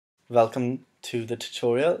welcome to the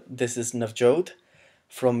tutorial. This is Navjot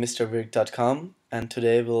from MrVirk.com, and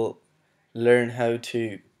today we'll learn how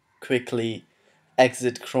to quickly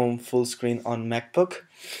exit Chrome full screen on Macbook.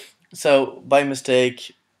 So by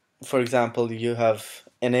mistake, for example, you have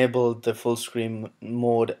enabled the full screen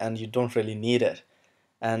mode and you don't really need it,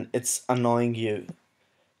 and it's annoying you,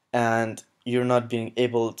 and you're not being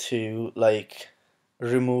able to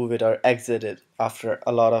remove it or exit it after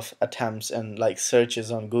a lot of attempts and searches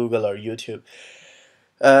on Google or YouTube.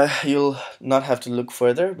 You'll not have to look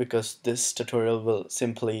further because this tutorial will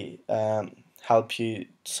simply help you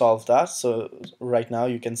solve that. So right now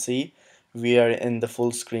you can see we are in the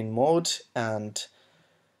full screen mode, and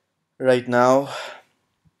right now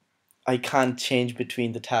I can't change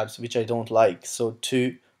between the tabs, which I don't like. So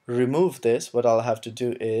to remove this, what I'll have to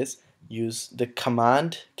do is use the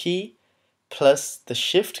command key plus the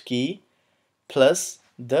shift key plus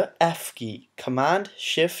the F key. Command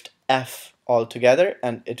shift F all together,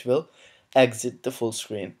 and it will exit the full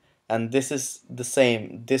screen. And this is the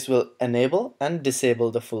same. This will enable and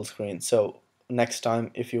disable the full screen. So next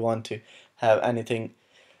time if you want to have anything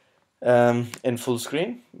in full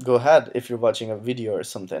screen, go ahead. If you're watching a video or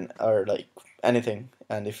something or anything,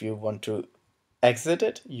 and if you want to exit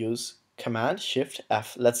it, use command shift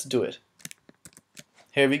F. Let's do it.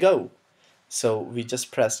 Here we go. So we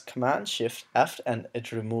just press command shift F and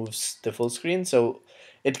it removes the full screen. So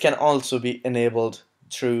it can also be enabled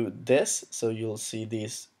through this. So you'll see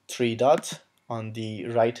these three dots on the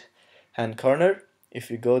right hand corner.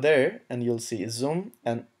 If you go there, and you'll see zoom,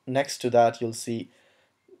 and next to that you'll see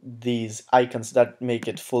these icons that make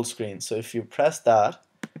it full screen. So if you press that,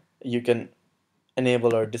 you can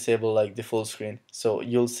enable or disable the full screen. So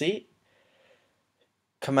you'll see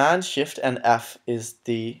command shift and F is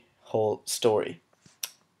the whole story.